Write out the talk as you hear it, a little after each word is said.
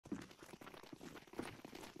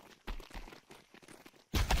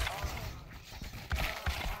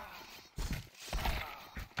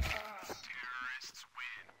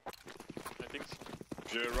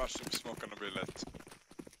If you rush him, smoke gonna be lit.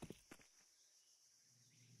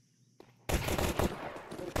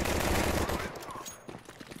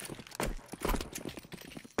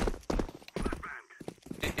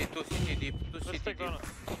 City deep, two city deep.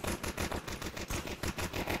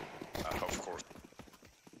 Of course.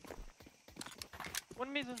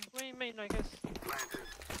 One mid, way main, I guess.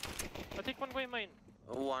 I think one way main.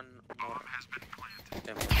 One more.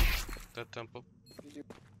 Temple. That temple.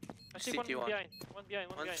 I see City one one. behind. One behind,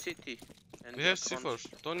 one One behind. city. And We have the front.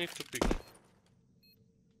 C4. Don't need to pick.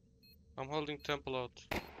 I'm holding temple out.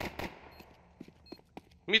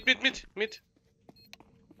 Mid.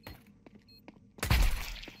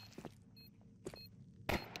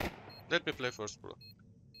 Let me play first, bro.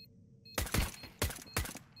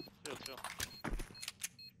 Chill.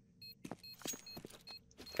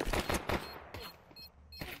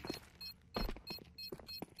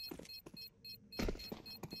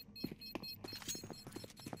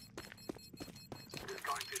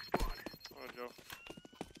 Oh, Joe.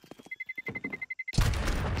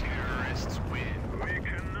 Terrorists win. We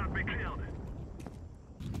cannot be killed.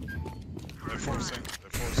 They're forcing.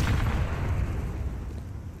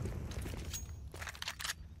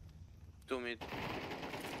 Two mid.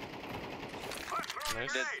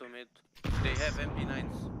 Nice. Dead two mid. They have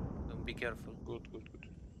MP9s. Don't be careful. Good.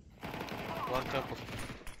 One temple.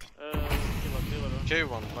 Killer. Cave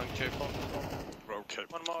one cave. Bro, cave.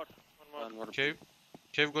 One more. One more. Cave.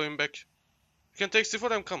 Cave going back. You can take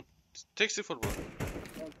C4 and come. Take C4, bro.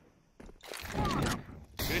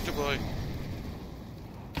 You need to go high.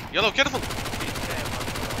 Yellow, careful!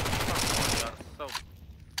 So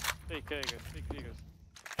Take care, guys. Take care, guys.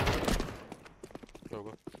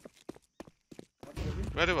 Go.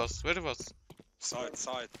 Very fast.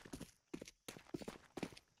 Side.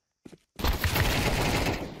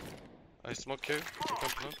 I smoke cave. You can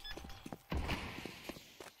plant.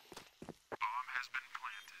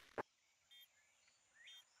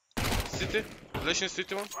 City. Flash in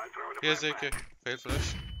city one. He has AK. Fail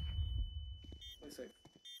flash.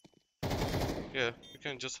 Yeah, you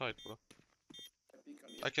can just hide, bro.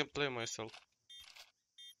 I can play myself.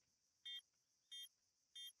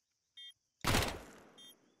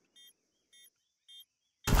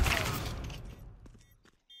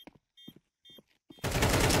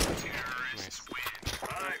 Nice.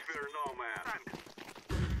 I fear no man.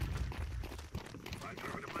 I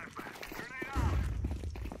throw the flashbang. Grenade out.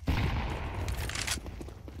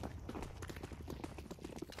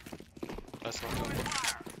 I smoke temple.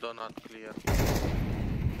 donut clear.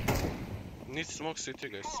 Need smoke city,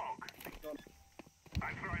 guys.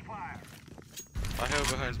 I'm throwing fire. I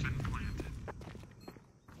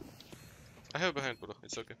have behind, bro.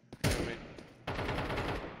 It's okay. I have main.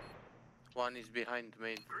 One is behind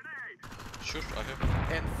main. Sure, I have.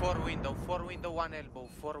 And four window, one elbow,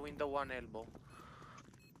 one elbow.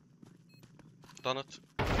 Done it.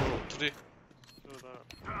 3. Do that.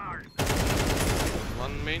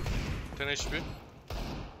 1 main. 10 HP.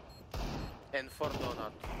 And four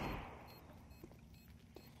donut.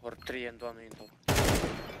 Or 3 and 1 window.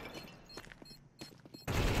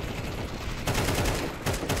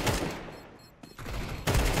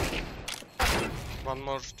 One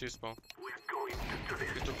more T-spawn.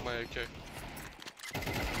 He took my AK.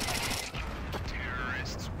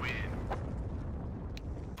 Terrorists win.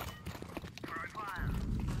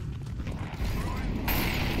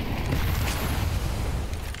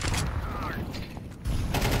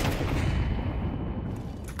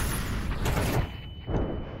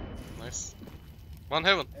 Nice. One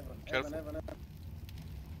heaven. Careful.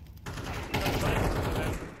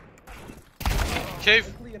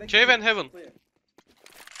 Cave. Cave and heaven.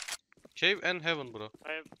 Cave and heaven, bro.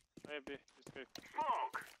 I have B. It's good.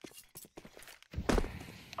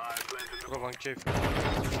 Bro, one cave.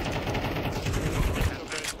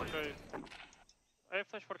 Okay. I have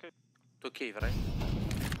flash for K. To cave, right?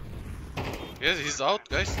 Yes, he's out,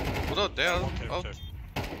 guys. Bro, they are Okay, out. okay.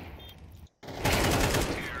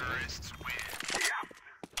 Terrorists win.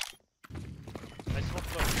 I smoke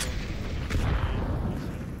flash.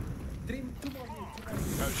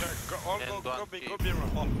 Go be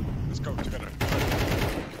around. Let's go together.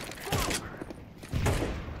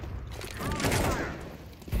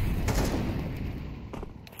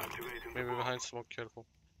 Maybe behind smoke, careful.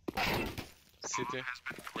 City.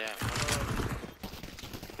 Yeah.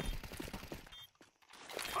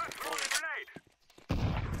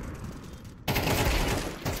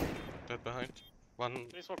 Dead behind. One. Can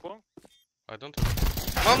you smoke long? I don't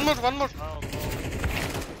have. One more! Oh no.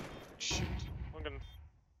 Shit. I'm gonna.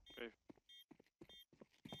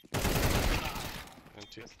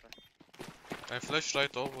 Anti. I flash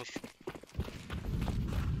right over.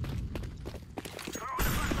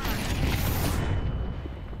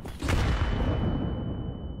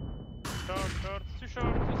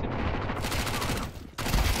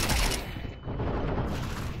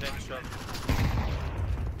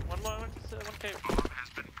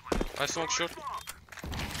 I smoke short.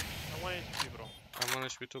 I'm 1 HP, bro. I'm 1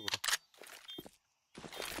 HP too, bro.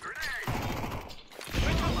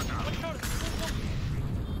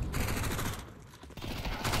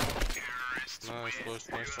 Nice, boys,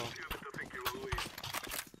 nice one.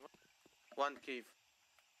 One cave.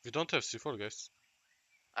 We don't have C4, guys.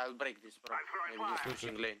 I'll break this, bro. Maybe he's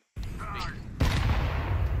pushing lane.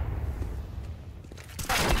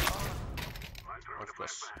 Of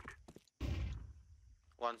course.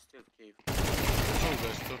 One still cave. Two,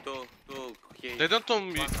 guys, two. Two cave. They don't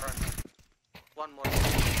own me. One run. One more.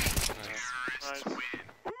 Nice. Nice.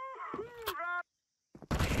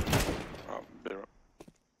 Oh, beer.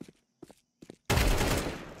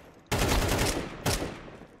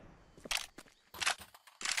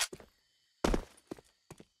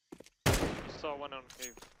 Saw one on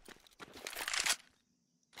cave.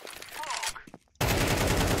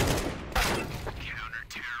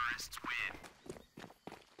 Counter-terrorists win.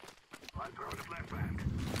 I throw the flashbang.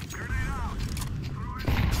 Grenade out. Throw it.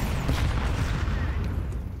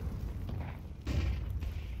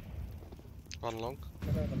 One long.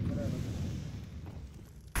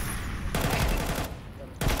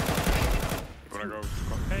 Gonna go.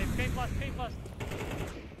 Cave last.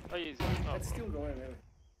 Oh, easy. Oh. Let's still go in.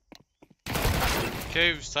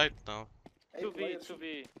 Cave side now. 2B,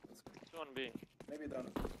 2B. 1B. Maybe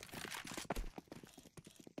done.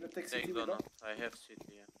 You take Take CT, donut. I have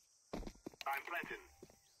city, yeah. I'm planting.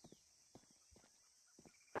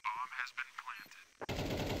 Bomb has been planted.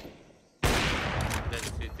 That's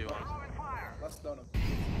city one. Throwing fire. Last donut.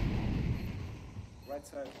 Right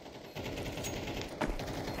side.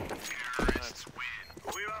 Terrorists win.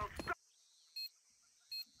 We will stop.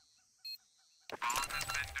 Bomb has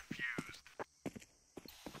been defused.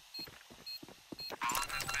 Bomb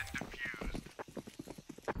has been defused.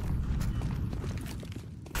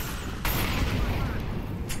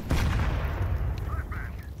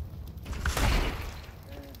 Flashbang.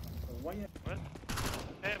 One year.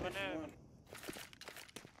 Heaven.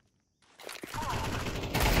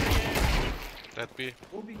 That B.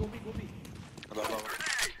 Go B.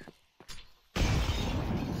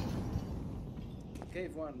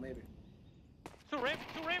 Cave one, maybe. Two ramp.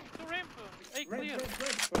 Hey, clear.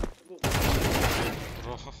 Ramp.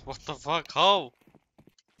 Bro, what the fuck? How?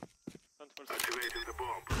 Activating the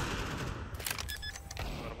bomb.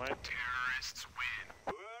 Never mind. Terrorists win.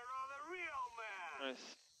 Where are the real men? Nice.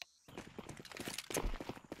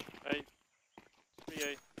 Hey.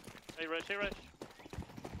 3A. Hey, rush.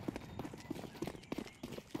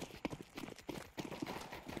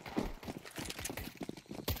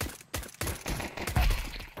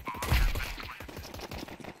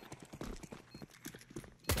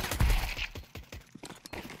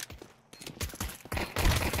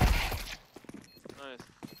 Nice.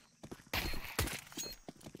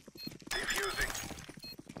 Defusing.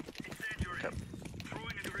 Incendiary.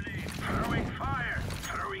 Throwing a grenade. Throwing fire.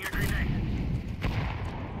 Throwing a grenade.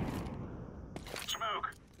 Smoke.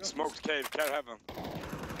 Smoked cave, care heaven.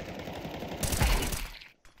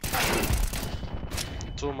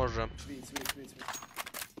 Two more ramp. Sweet.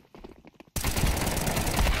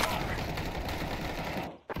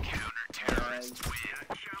 Counter-terrorists win.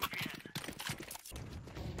 Champion.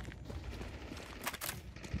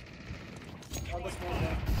 On the small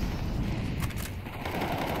one.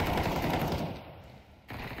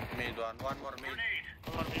 Mid one. One more mid. Grenade.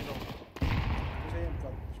 One more middle. JM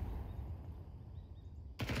club.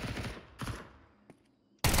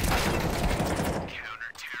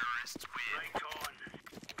 Counter-terrorists win. Right on.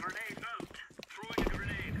 Grenade out. Throwing a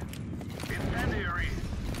grenade. Incendiary.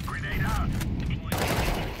 Grenade out.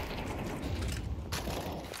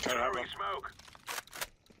 Care Throwing heaven. smoke.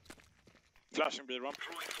 Flashing B ramp.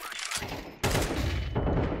 Throwing flashbang.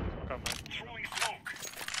 Come on. Throwing smoke.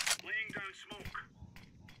 Laying down smoke.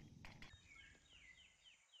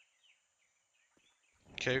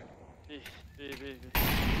 Cave. B.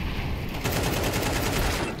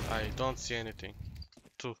 I don't see anything.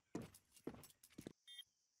 Two.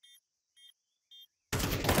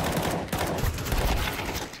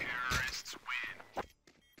 Terrorists win.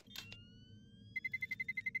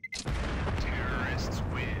 Terrorists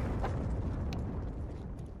win.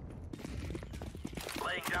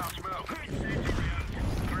 Laying down smoke. Incendiary out.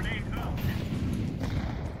 Grenade out.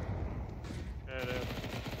 Yeah, there.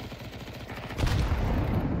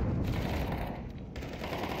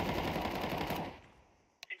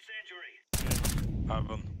 Incendiary.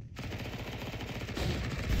 Heaven.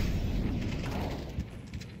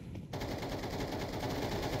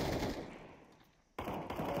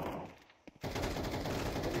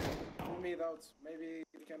 Mid out. Maybe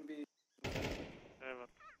it can be. Heaven.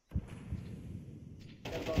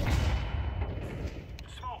 Can donut.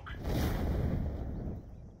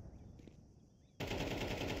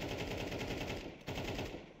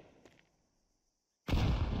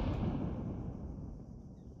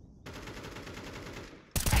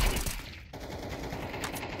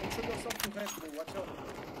 fast, bro. Watch out.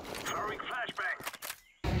 Throwing flashbang.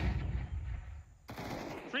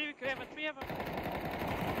 3 heaven, 3 heaven.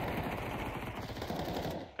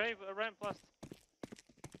 Cave, ramp last.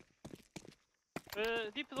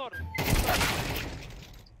 Deep door.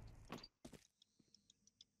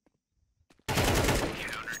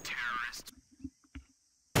 Counter-terrorist.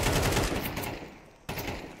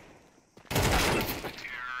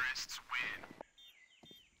 Terrorists win.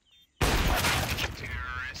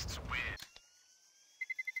 Terrorists win.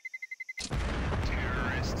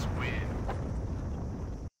 Terrorists win.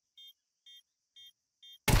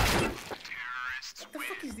 Terrorists What the win.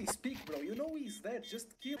 fuck is this peak, bro? You know he's dead.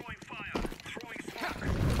 Just kill. Throwing fire. Throwing smoke.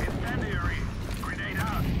 Incendiary. Grenade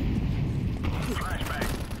out. Flashbang.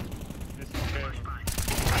 This is cave.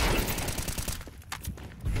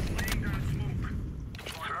 Laying down smoke.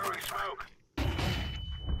 Throwing smoke.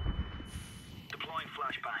 Deploying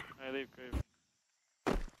flashbang. I leave cave.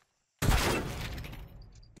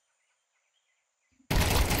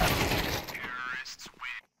 Terrorists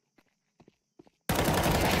win.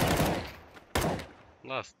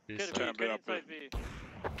 Last piece. Get Can B, be get up inside B.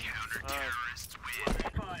 Counter-terrorists win.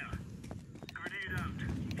 Fire. Grenade out.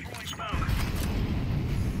 Throwing smoke.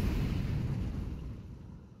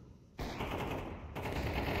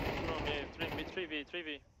 No, me, 3B, 3B.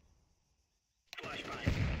 Flashbang.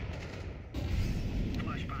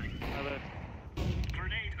 Flashbang. I left.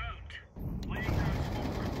 Grenade out. Laying down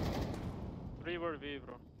smoke. 3 were B,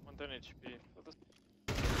 bro. 110 HP. What the...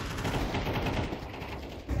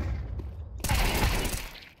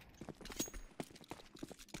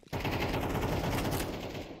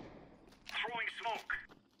 Throwing smoke.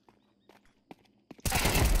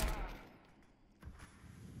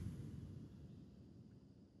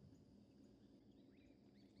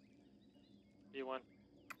 B1.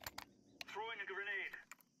 Throwing a grenade.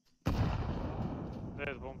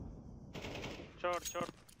 There's bomb. Short, short.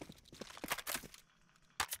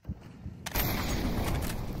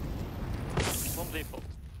 Bomb default.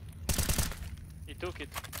 He took it.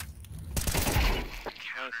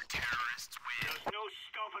 Nice. Terrorists win. There's no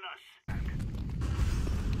stopping us.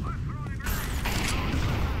 I'm throwing a grenade.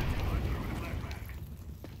 I'm throwing a flashbang.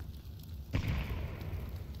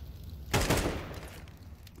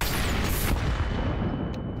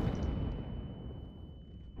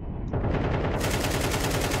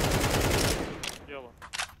 Yellow.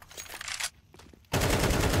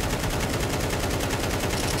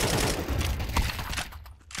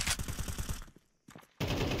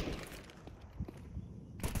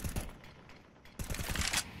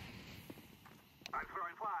 I'm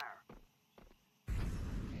throwing fire.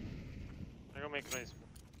 I gotta make nice.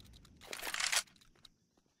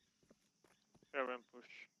 Grab and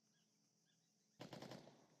push.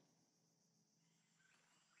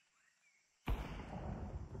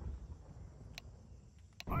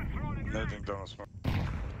 I'm throwing a grenade. Letting down smoke.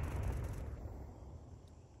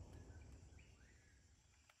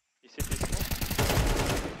 Is it this one?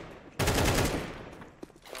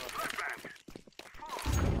 Flashbang.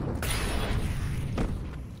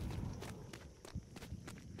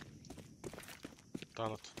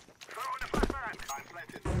 Done it. Throwing a flashbang. I'm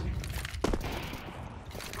planted.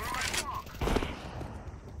 Throwing smoke.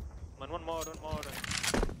 Man, one more.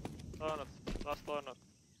 Donut. Last donut.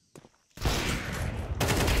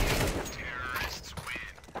 Terrorists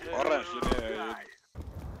win. Orange, you need.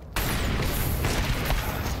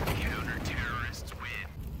 Counter-terrorists win.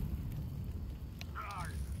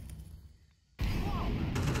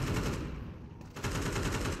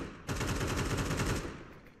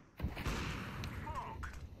 Smoke.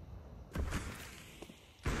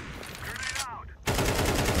 Grenade out.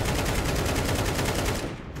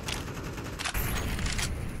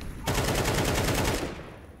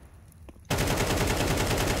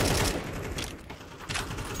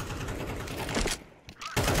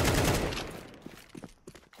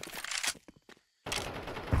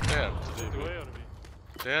 There, today Go B. A or B?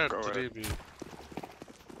 There, Go today ahead. B.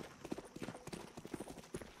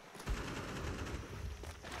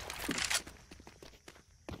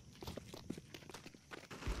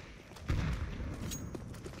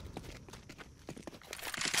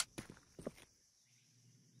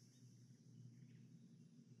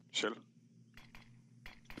 Chill.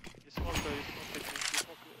 He smoked,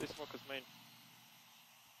 he smoked his main.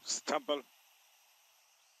 Temple.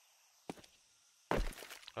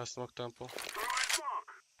 I smoke temple. Throwing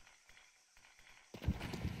smoke.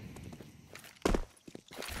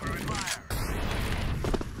 Throwing fire.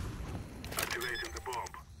 Activating the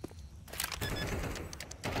bomb.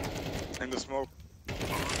 In the smoke. Bomb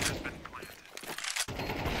has been planted.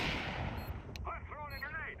 I'm throwing a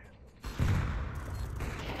grenade.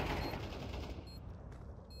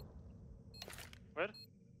 Where?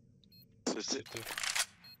 City. City.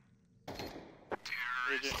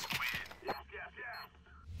 Verici. Yes, yes,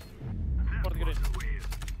 yes. Port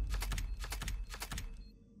green.